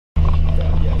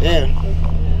Yeah.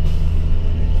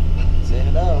 Say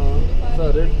hello. What's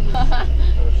up, dude?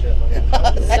 Oh shit, my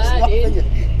God. Sad,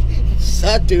 dude.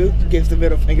 Sad, dude. Gives the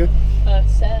middle finger.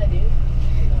 Sad, dude.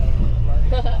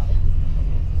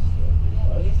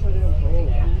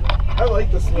 I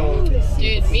like the smell of these.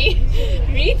 Dude,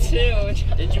 me too.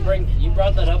 You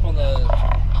brought that up on the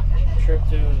trip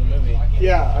to the movie.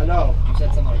 Yeah, I know. You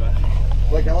said something about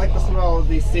it. Like, I like the smell of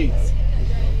these seats.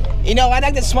 You know, I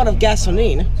like the smell of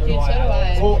gasoline. Dude, so do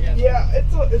I. Well, yeah,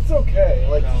 it's okay.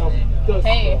 Like, some does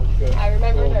Hey, smell good. I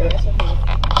remember the recipe.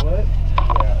 What?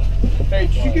 Yeah. Hey,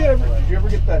 did you ever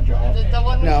get that job? The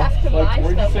one we No. have to buy Like,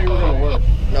 where'd you stuff say you were gonna work?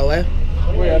 No way.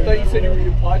 Wait, I thought you said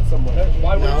you applied somewhere.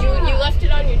 Why would No. You left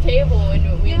it on your table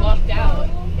and we walked out.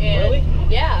 And Really?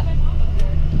 Yeah.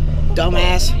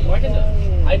 Dumbass. Why can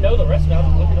I know the recipe? I'll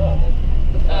just look it up.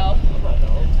 Oh.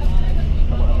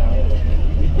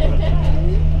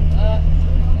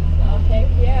 Okay,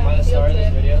 yeah. Am I the star of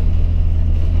this video?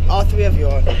 All three of you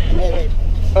are. Hey,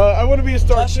 wait. I want to be a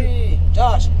star too.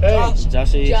 Josh. Hey.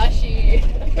 Joshy. Joshy.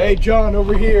 Hey, John,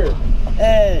 over here.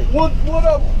 Hey. What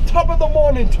up? Top of the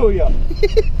morning to ya.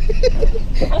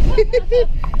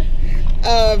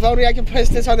 If only I can place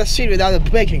this on the sheet without it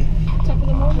breaking. Top of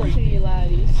the morning to you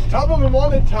laddies. Top of the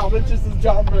morning, Talbot. This is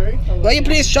John Murray. Will you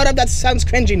please shut up? That sounds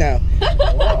cringy now.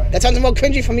 Why? That sounds more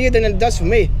cringy from you than it does for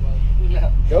me.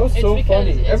 That was so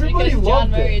funny. Everybody because John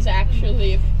loved Murray it. is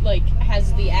actually like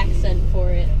has the accent for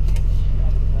it.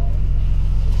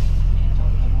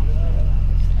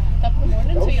 Top of the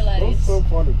morning to you That was laddies. so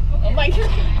funny. Oh my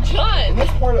God, John! This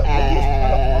part of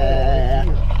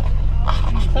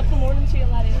Top of the morning to you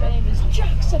laddies. My name is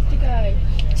Jacksepticeye.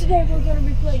 Today we're gonna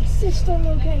be playing Sister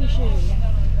Location.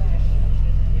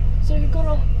 So you're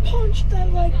gonna punch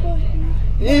that like button.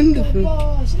 In the Go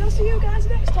boss. And I'll see you guys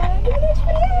next time in the next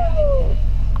video.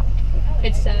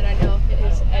 It's sad, I know. It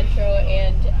is intro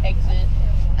and exit.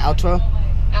 Outro.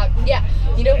 Out. Yeah.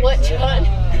 You know what, John?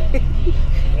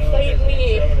 Wait,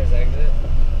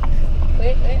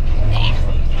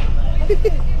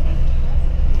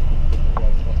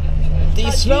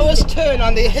 The slowest turn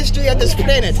on the history of this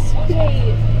planet.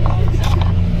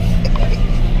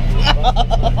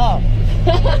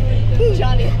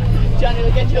 Johnny,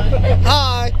 look at John.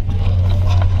 Hi.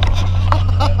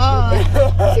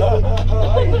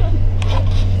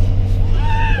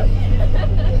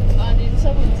 Oh, dude,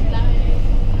 someone's dying.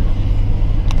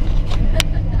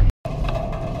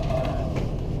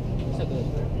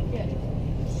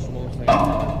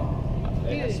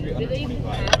 Dude, do they even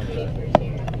have papers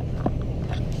here?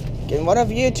 Can one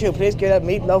of you two please get a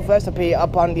meatloaf recipe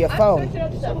up on your I'm phone? searching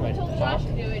up stuff. I told Josh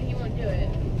to do it. He won't do it.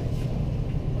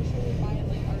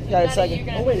 Yeah, it's Daddy, like- you're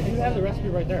gonna Oh wait, have if to you have the do recipe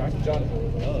right there, I can jot it.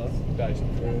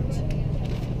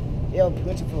 Yo,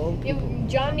 principal. it. Yeah,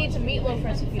 John needs a meatloaf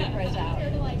recipe to price out.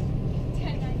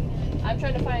 I'm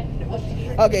trying to find what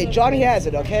to Okay, Johnny has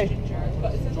it, okay?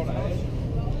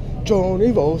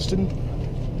 Johnny Ralston.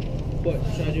 What?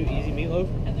 Should I do easy meatloaf?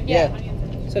 Yeah.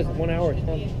 It says 1 hour, 10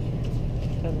 minutes.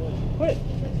 Quit.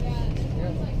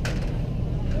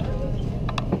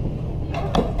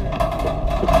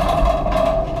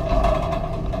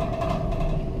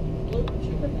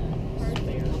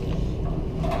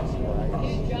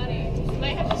 Dude, Johnny, you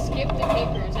might have to skip the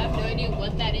papers. I have no idea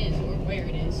what that is or where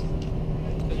it is.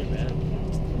 Because you're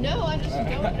mad. No, I just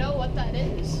don't know what that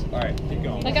is. Alright, keep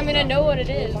going. Like, I mean, I know what it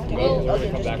is. Well,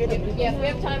 Okay, just get it. yeah, if we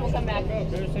have time, we'll come back. Bro,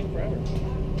 they're the same forever.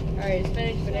 Alright,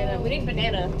 spinach, banana. We need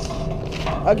banana.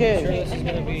 Sure, Okay. this is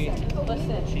gonna be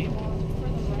Listen. cheap.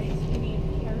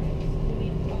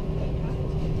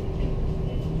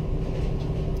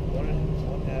 One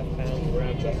half pound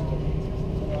ground chuck.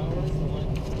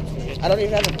 I don't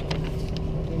even have it.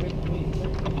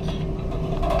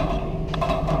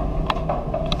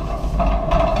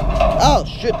 Oh,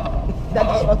 shit. That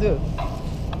just fell through.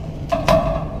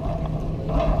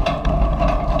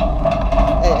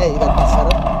 Hey, you got my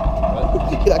setup?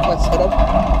 You got my setup?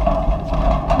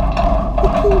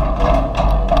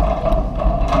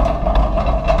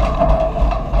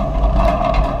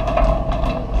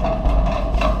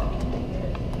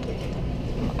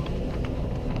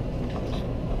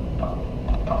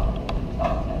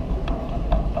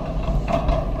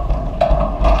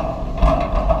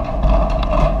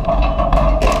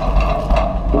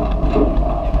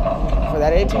 For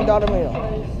that $18 meal.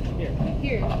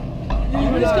 Here.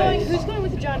 Who's going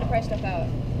with John to price stuff out?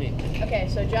 Me. Okay,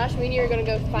 so Josh, me and you are gonna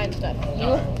go find stuff.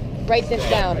 You write this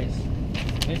down.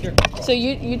 Enter. So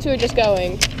you two are just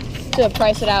going to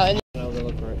price it out, and I'll go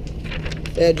look for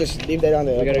it. Yeah, just leave that on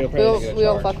there. We gotta go we pray. won't, we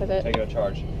won't fuck with it. Taking a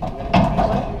charge.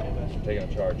 Taking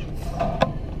a charge.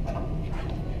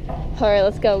 All right,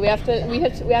 let's go. We have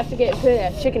to get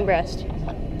chicken breast.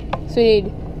 So we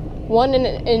need 1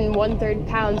 1/3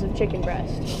 pounds of chicken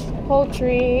breast.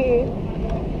 Poultry.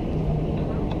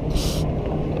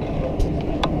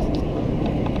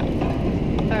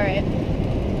 All right.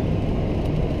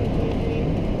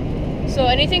 So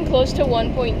anything close to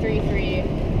 1.33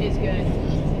 is good.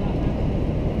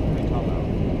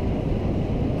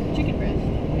 Chicken breast.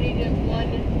 We need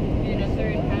 1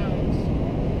 1/3 pounds.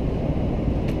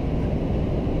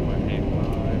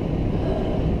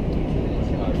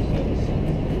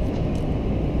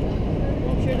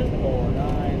 Sure doesn't. 4,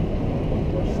 9,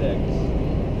 4, 6.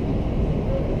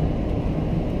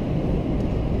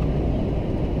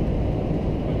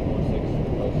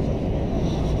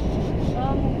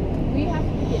 We have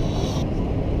to get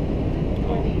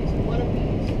one of these. One of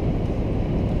these.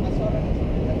 That's what I'm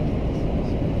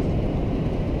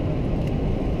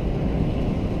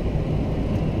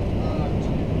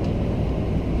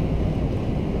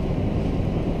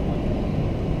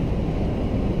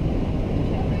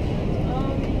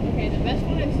okay, the best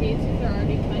one I've seen since they're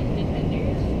already cut into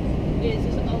tenders is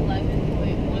 1.11.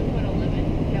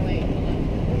 No, wait, hold on.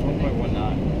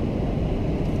 1.19.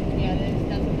 Yeah,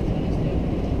 that's what this one is too.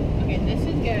 Okay, this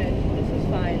is good. This is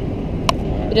fine.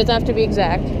 It doesn't have to be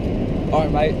exact. All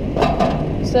right, mate.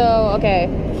 So, okay,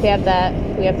 we have that.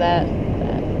 We have that.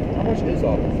 How much is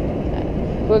all this?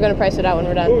 We're gonna price it out when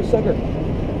we're done. Oh, sucker.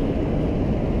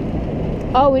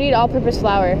 Oh, we need all-purpose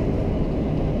flour.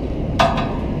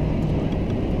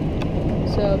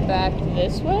 So back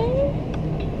this way.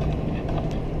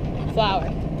 Flour.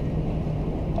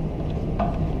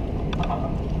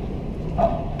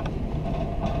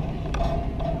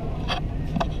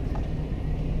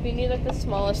 We need like the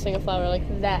smallest thing of flour, like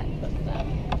that. Like that.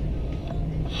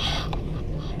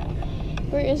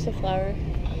 Where is the flour?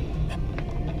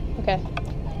 Okay.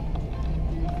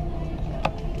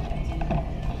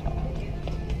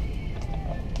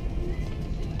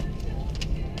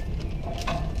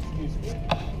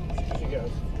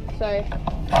 Sorry.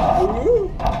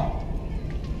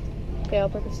 Okay,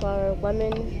 all-purpose flour,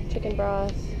 lemon, chicken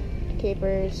broth,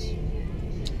 capers.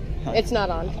 It's not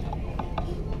on.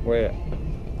 Where?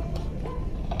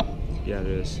 Yeah, it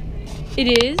is. It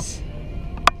is?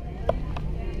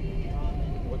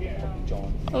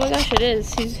 Oh my gosh, it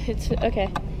is. It's okay.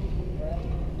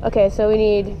 Okay, so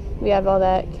we have all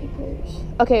that capers.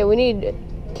 Okay, we need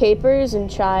capers and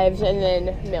chives and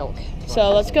then milk.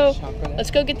 So let's go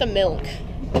get the milk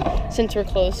since we're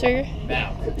closer.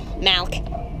 Milk.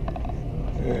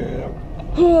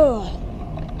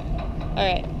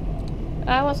 Alright.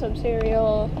 I want some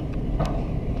cereal.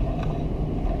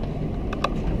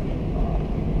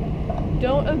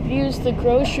 Don't abuse the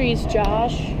groceries,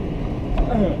 Josh.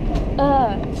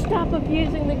 Stop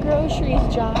abusing the groceries,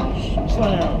 Josh.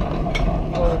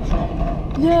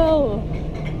 No.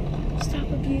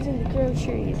 Stop abusing the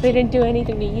groceries. They didn't do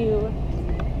anything to you.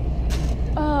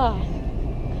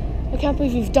 I can't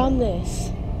believe you've done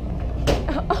this.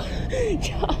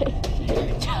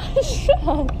 Josh,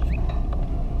 stop.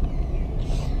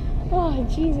 Oh,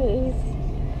 Jesus.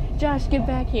 Josh, get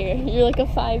back here. You're like a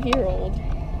 5-year-old.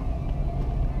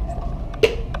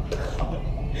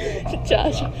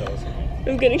 Josh,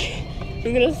 I'm gonna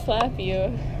slap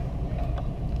you.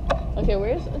 Okay,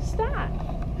 stop.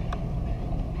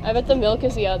 I bet the milk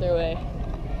is the other way.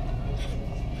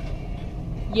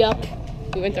 Yup,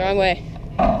 we went the wrong way.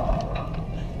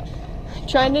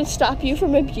 Trying to stop you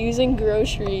from abusing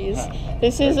groceries.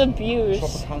 This is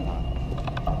abuse.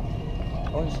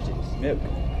 Orange juice. Milk.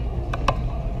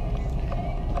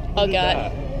 Oh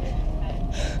God.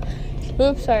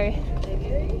 Oops, sorry.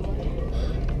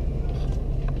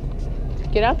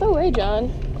 Get out the way, John.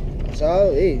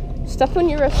 Sorry. Step on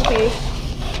your recipe.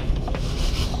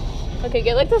 Okay,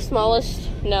 get like the smallest.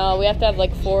 No, we have to have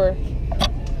like 4. I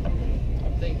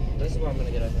think this is what I'm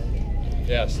gonna get, I think.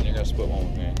 Yes, and you're gonna split one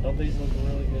with me. Don't these look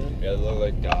really good? Yeah, they look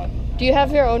like God. Do you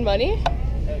have your own money?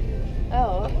 Heck yeah.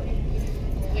 Oh.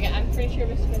 Like, I'm pretty sure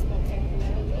Mr. Smith won't pay for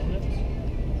that.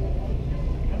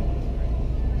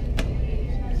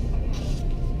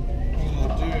 Oh,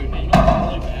 dude, you know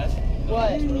what's really bad?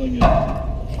 What? It's really good.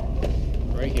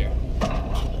 Right here.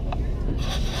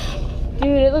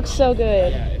 Dude, it looks so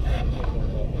good. Yeah,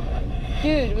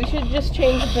 Dude, we should just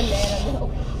change banana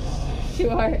milk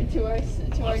to our drink.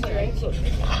 Ew.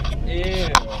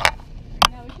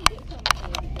 Now we should get some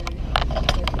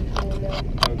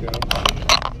Okay.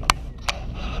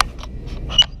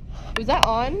 Was that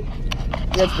on?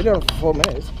 Yeah, it's been on for 4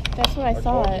 minutes. That's what I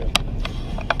thought.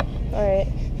 Alright.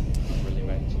 Really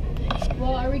wet.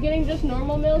 Well, are we getting just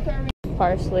normal milk or are we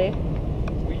parsley?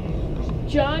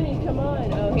 Johnny, come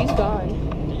on. Oh, he's gone.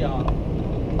 He gone.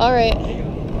 All right, He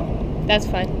gone. that's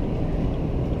fine.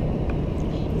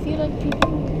 Feel like people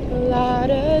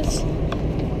coladas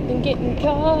and getting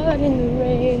caught in the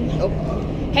rain. Nope.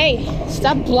 Hey,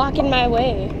 stop blocking my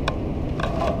way.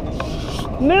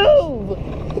 Move!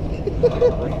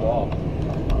 Brick wall.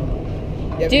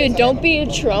 Yeah, Dude, don't be a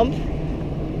Trump.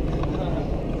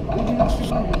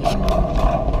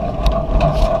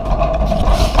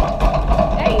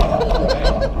 Hey!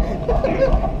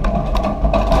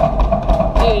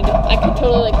 Dude, I could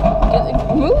totally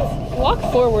move, walk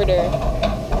forwarder.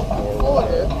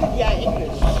 Order. Yeah,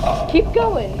 English. Keep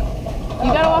going.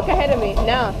 You gotta walk ahead of me.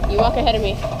 No, you walk ahead of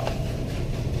me.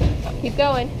 Keep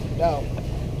going. No.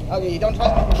 Okay, you don't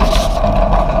trust me.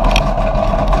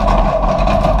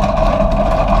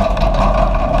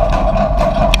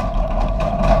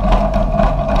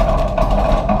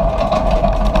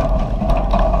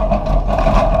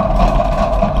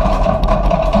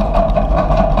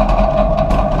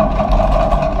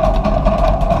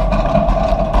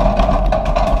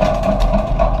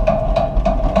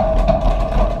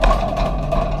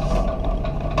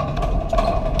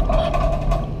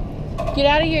 Get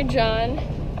out of here, John.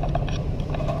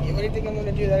 Yeah, what do you think I'm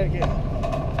gonna do that again?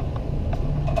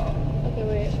 Okay,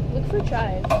 wait. Look for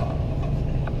chives.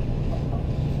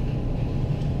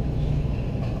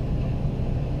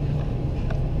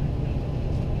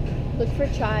 Look for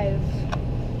chives.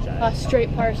 Oh,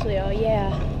 straight parsley. Oh, yeah.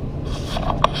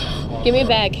 Give me a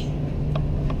bag.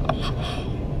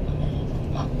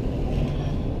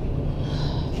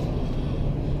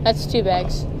 That's 2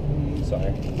 bags.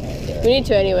 Sorry. We need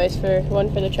 2 anyways, for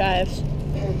one for the chives.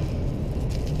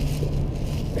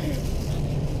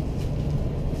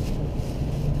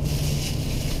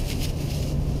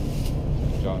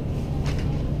 John.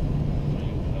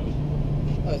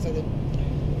 Oh, it's like the...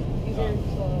 These are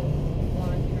slow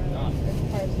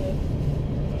parsley.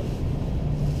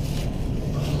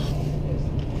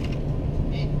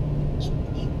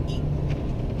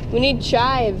 We need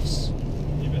chives.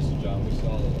 You missed it, John. We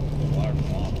saw the water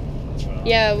come off. That's what I-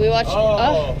 Yeah, we watched.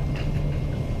 Oh.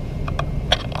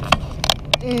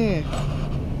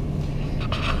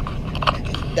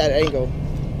 That angle.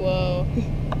 Whoa.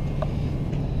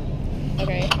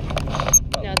 Okay.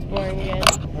 Now it's boring again.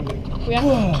 We have,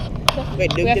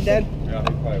 Wait, we Duke have did that? Yeah, he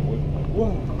probably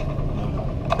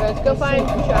wouldn't. Let's go find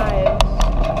some chives.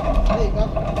 There you go.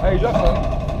 Hey, Justin.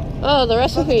 Oh, the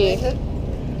recipe.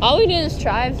 All we need is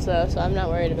chives though, so I'm not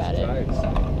worried about it.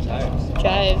 Chives.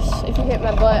 Chives. If you hit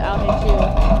my butt, I'll hit you.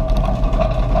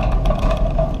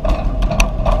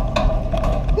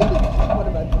 What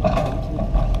about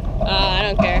I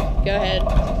don't care. Go ahead.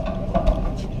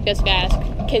 Just ask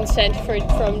consent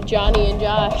from Johnny and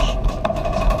Josh.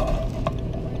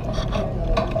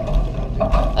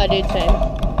 Oh, dude, same.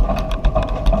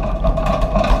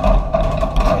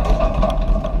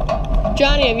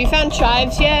 Johnny, have you found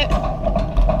chives yet?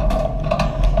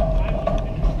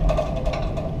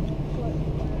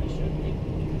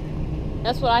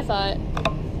 That's what I thought.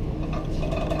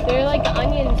 They're like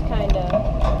onions, kinda.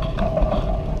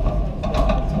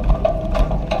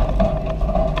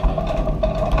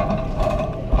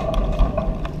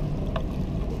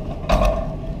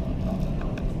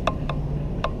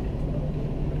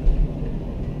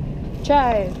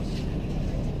 Chives.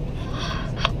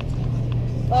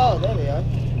 Oh, there they are.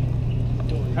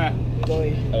 Huh. Joey.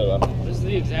 Hello. This is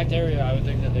the exact area I would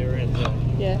think that they were in. So.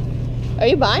 Yeah. Are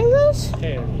you buying those?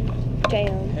 Hey.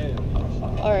 Damn. Hey.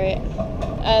 Alright.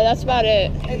 That's about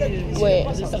it. Wait.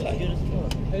 This is Okay. good as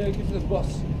fuck. Hey, get to the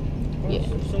bus. Yeah.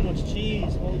 There's so much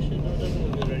cheese. Holy shit, no, it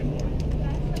doesn't look good anymore.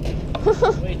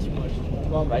 Way too much.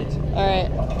 Come on, mate. Alright.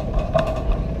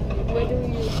 Where do we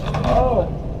Oh.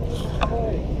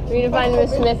 We need to find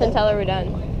Miss Smith and tell her we're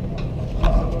done.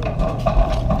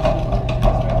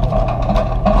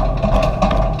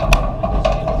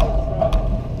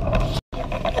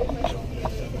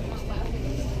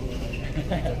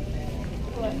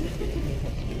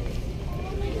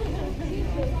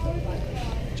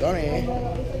 Johnny.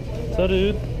 So,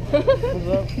 dude. What's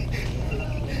up?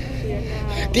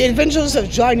 The Adventures of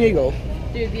Giant Eagle.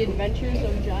 Dude, the adventures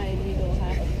of Giant Eagle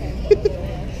have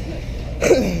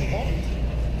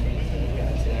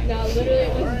No, literally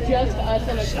it was just us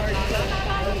in a cart.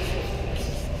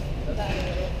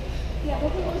 Yeah, I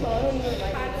think it was all. I don't even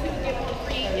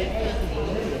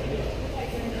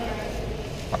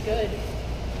Good.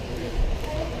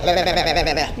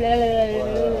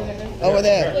 Over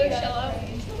there.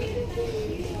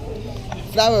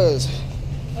 Flowers.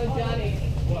 Oh, Johnny,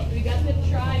 we got the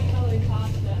tri-colored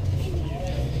pasta.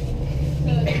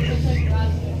 So it's like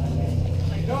raspberry,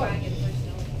 like dragon for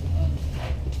snow.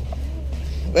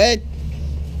 Wait.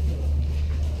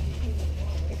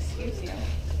 Excuse you.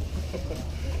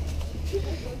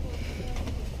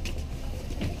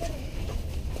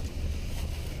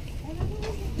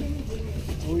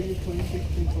 Were you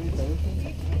 2016, 2017?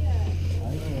 I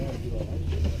don't know how to do that.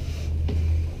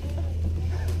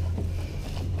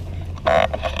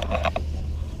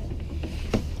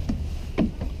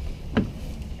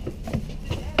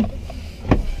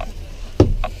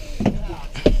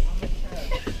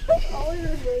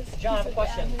 John, I have a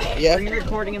question. Yeah. Are you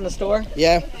recording in the store?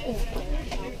 Yeah.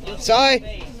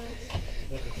 Sorry.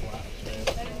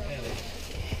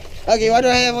 Okay, why do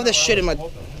I have all this shit in my...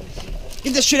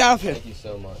 Get this shit out of here. Thank you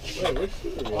so much.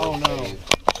 Oh no.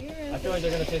 I feel like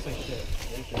they're gonna taste like shit.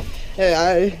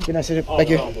 Yeah, can I sit it back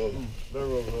here? There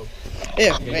we go.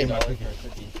 Yeah, wait.